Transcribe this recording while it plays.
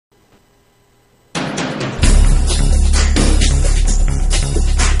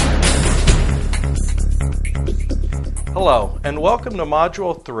Hello, and welcome to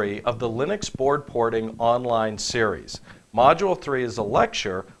Module 3 of the Linux Board Porting online series. Module 3 is a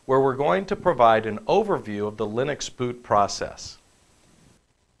lecture where we're going to provide an overview of the Linux boot process.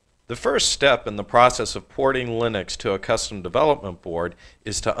 The first step in the process of porting Linux to a custom development board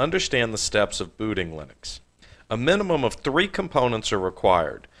is to understand the steps of booting Linux. A minimum of 3 components are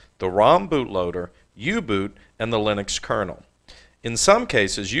required: the ROM bootloader, U-boot, and the Linux kernel. In some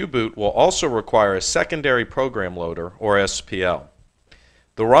cases, U-boot will also require a secondary program loader, or SPL.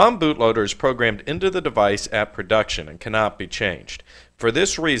 The ROM bootloader is programmed into the device at production and cannot be changed. For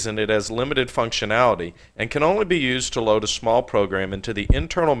this reason, it has limited functionality and can only be used to load a small program into the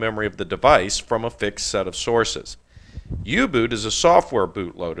internal memory of the device from a fixed set of sources. U-boot is a software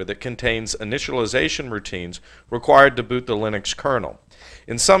bootloader that contains initialization routines required to boot the Linux kernel.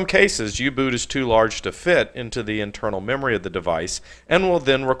 In some cases, U-boot is too large to fit into the internal memory of the device and will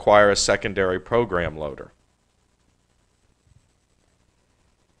then require a secondary program loader.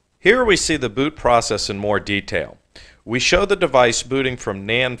 Here we see the boot process in more detail. We show the device booting from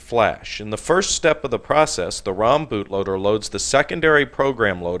NAND flash. In the first step of the process, the ROM bootloader loads the secondary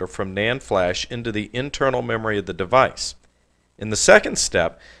program loader from NAND flash into the internal memory of the device. In the second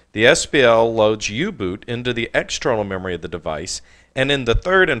step, the SPL loads U-boot into the external memory of the device, and in the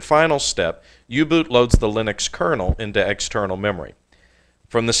third and final step, U-boot loads the Linux kernel into external memory.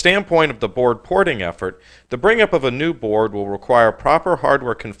 From the standpoint of the board porting effort, the bring-up of a new board will require proper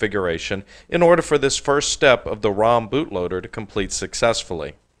hardware configuration in order for this first step of the ROM bootloader to complete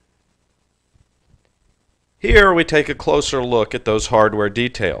successfully. Here we take a closer look at those hardware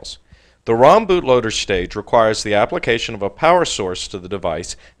details. The ROM bootloader stage requires the application of a power source to the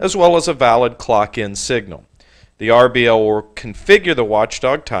device as well as a valid clock-in signal. The RBL will configure the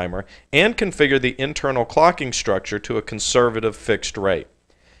watchdog timer and configure the internal clocking structure to a conservative fixed rate.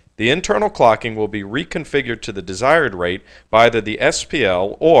 The internal clocking will be reconfigured to the desired rate by either the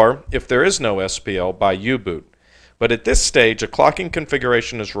SPL or, if there is no SPL, by U-boot. But at this stage, a clocking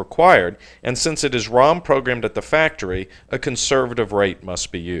configuration is required, and since it is ROM programmed at the factory, a conservative rate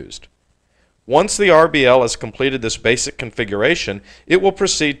must be used. Once the RBL has completed this basic configuration, it will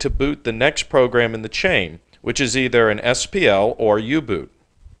proceed to boot the next program in the chain, which is either an SPL or U-boot.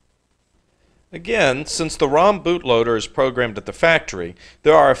 Again, since the ROM bootloader is programmed at the factory,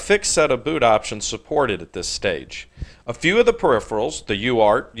 there are a fixed set of boot options supported at this stage. A few of the peripherals, the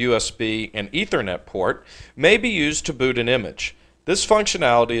UART, USB, and Ethernet port, may be used to boot an image. This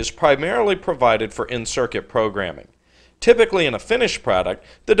functionality is primarily provided for in-circuit programming. Typically in a finished product,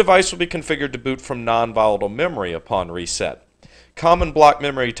 the device will be configured to boot from non-volatile memory upon reset. Common block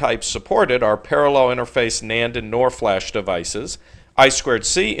memory types supported are parallel interface NAND and NOR flash devices,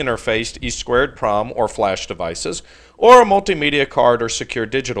 I2C interfaced E2PROM or flash devices, or a multimedia card or secure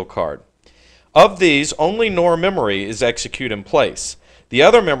digital card. Of these, only NOR memory is execute in place. The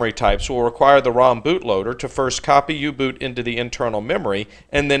other memory types will require the ROM bootloader to first copy U-boot into the internal memory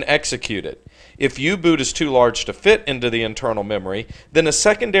and then execute it. If U-boot is too large to fit into the internal memory, then a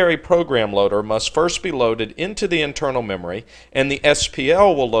secondary program loader must first be loaded into the internal memory, and the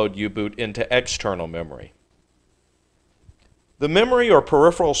SPL will load U-boot into external memory. The memory or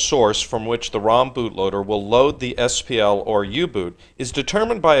peripheral source from which the ROM bootloader will load the SPL or U-boot is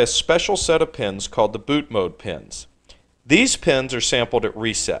determined by a special set of pins called the boot mode pins. These pins are sampled at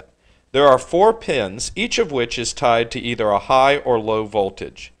reset. There are 4 pins, each of which is tied to either a high or low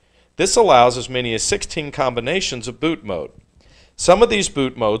voltage. This allows as many as 16 combinations of boot mode. Some of these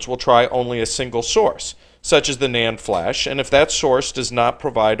boot modes will try only a single source, such as the NAND flash, and if that source does not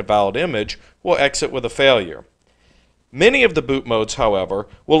provide a valid image, will exit with a failure. Many of the boot modes, however,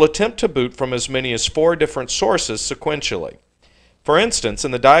 will attempt to boot from as many as 4 different sources sequentially. For instance,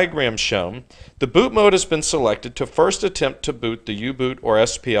 in the diagram shown, the boot mode has been selected to first attempt to boot the U-boot or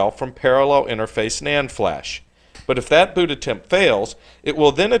SPL from parallel interface NAND flash. But if that boot attempt fails, it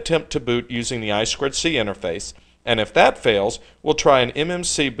will then attempt to boot using the I2C interface, and if that fails, we'll try an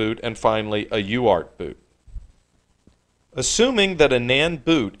MMC boot and finally a UART boot. Assuming that a NAND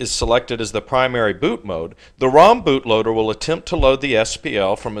boot is selected as the primary boot mode, the ROM bootloader will attempt to load the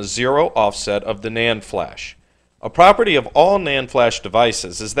SPL from a 0 offset of the NAND flash. A property of all NAND flash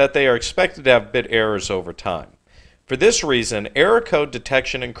devices is that they are expected to have bit errors over time. For this reason, error code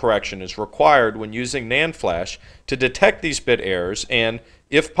detection and correction is required when using NAND flash to detect these bit errors and,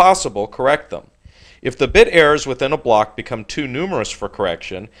 if possible, correct them. If the bit errors within a block become too numerous for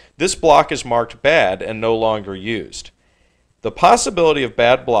correction, this block is marked bad and no longer used. The possibility of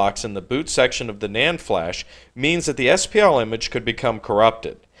bad blocks in the boot section of the NAND flash means that the SPL image could become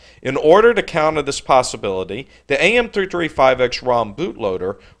corrupted. In order to counter this possibility, the AM335X ROM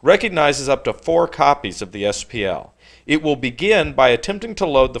bootloader recognizes up to 4 copies of the SPL. It will begin by attempting to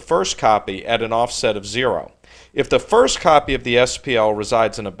load the first copy at an offset of 0. If the first copy of the SPL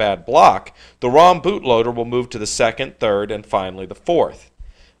resides in a bad block, the ROM bootloader will move to the second, third, and finally the fourth.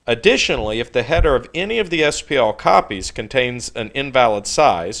 Additionally, if the header of any of the SPL copies contains an invalid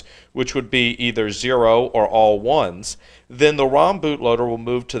size, which would be either 0 or all ones, then the ROM bootloader will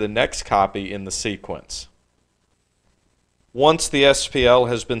move to the next copy in the sequence. Once the SPL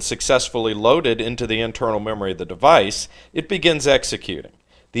has been successfully loaded into the internal memory of the device, it begins executing.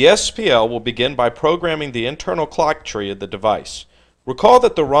 The SPL will begin by programming the internal clock tree of the device. Recall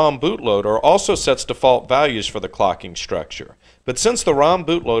that the ROM bootloader also sets default values for the clocking structure, but since the ROM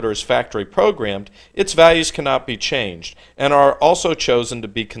bootloader is factory programmed, its values cannot be changed and are also chosen to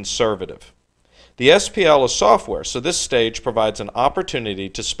be conservative. The SPL is software, so this stage provides an opportunity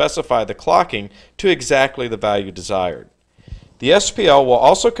to specify the clocking to exactly the value desired. The SPL will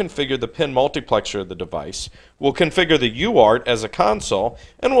also configure the pin multiplexer of the device, will configure the UART as a console,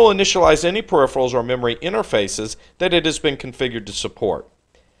 and will initialize any peripherals or memory interfaces that it has been configured to support.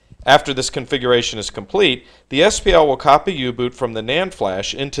 After this configuration is complete, the SPL will copy U-boot from the NAND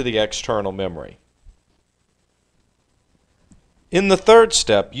flash into the external memory. In the third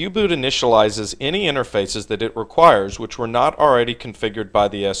step, U-boot initializes any interfaces that it requires which were not already configured by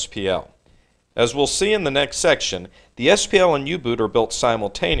the SPL. As we'll see in the next section, the SPL and U-boot are built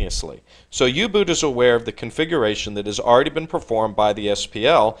simultaneously, so U-boot is aware of the configuration that has already been performed by the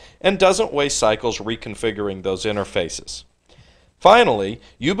SPL and doesn't waste cycles reconfiguring those interfaces. Finally,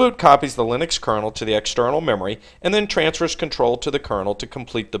 U-boot copies the Linux kernel to the external memory and then transfers control to the kernel to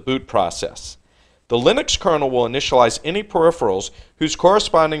complete the boot process. The Linux kernel will initialize any peripherals whose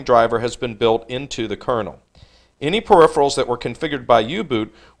corresponding driver has been built into the kernel. Any peripherals that were configured by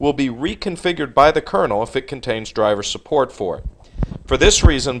U-boot will be reconfigured by the kernel if it contains driver support for it. For this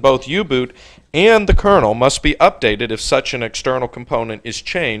reason, both U-boot and the kernel must be updated if such an external component is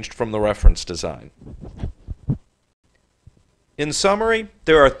changed from the reference design. In summary,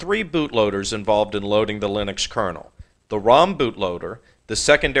 there are 3 bootloaders involved in loading the Linux kernel: the ROM bootloader, the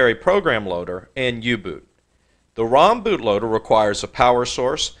secondary program loader, and U-boot. The ROM bootloader requires a power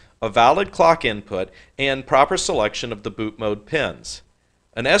source, a valid clock input, and proper selection of the boot mode pins.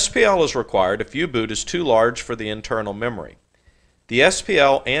 An SPL is required if U-boot is too large for the internal memory. The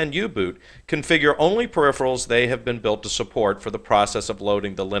SPL and U-boot configure only peripherals they have been built to support for the process of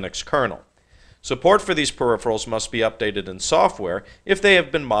loading the Linux kernel. Support for these peripherals must be updated in software if they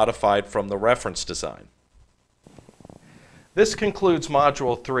have been modified from the reference design. This concludes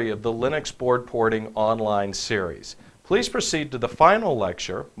Module 3 of the Linux Board Porting online series. Please proceed to the final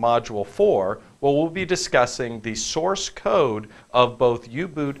lecture, Module 4, where we'll be discussing the source code of both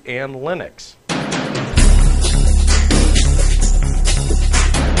U-boot and Linux.